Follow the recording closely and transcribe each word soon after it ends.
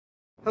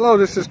Hello,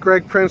 this is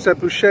Greg Prince at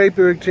Boucher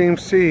Buick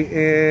GMC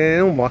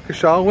in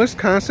Waukesha,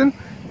 Wisconsin.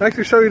 I'd like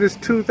to show you this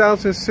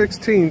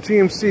 2016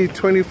 GMC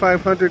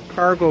 2500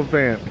 cargo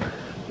van.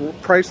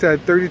 Priced at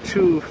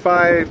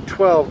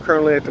 $32,512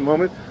 currently at the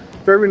moment.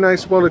 Very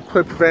nice,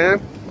 well-equipped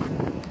van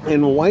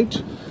in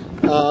white.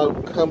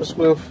 Comes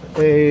with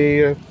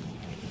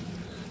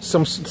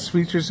some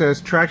features as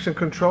traction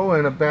control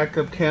and a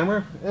backup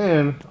camera,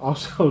 and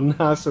also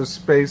lots of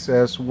space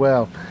as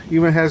well.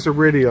 Even has a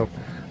radio.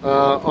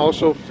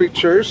 Also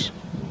features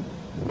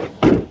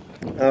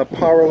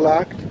power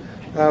lock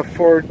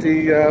for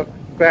the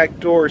back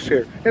doors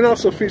here, and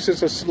also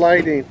features a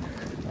sliding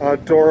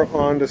door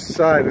on the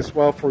side as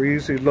well for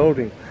easy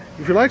loading.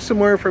 If you'd like some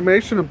more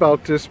information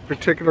about this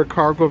particular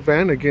cargo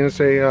van, again, it's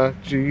a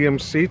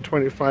GMC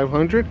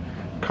 2500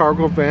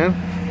 cargo van,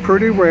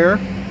 pretty rare.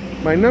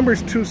 My number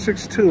is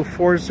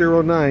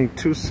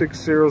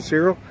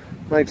 262-409-2600.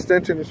 My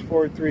extension is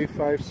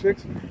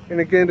 4356. And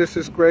again, this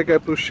is Greg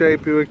at Boucher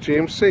Buick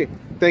GMC.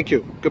 Thank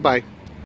you. Goodbye.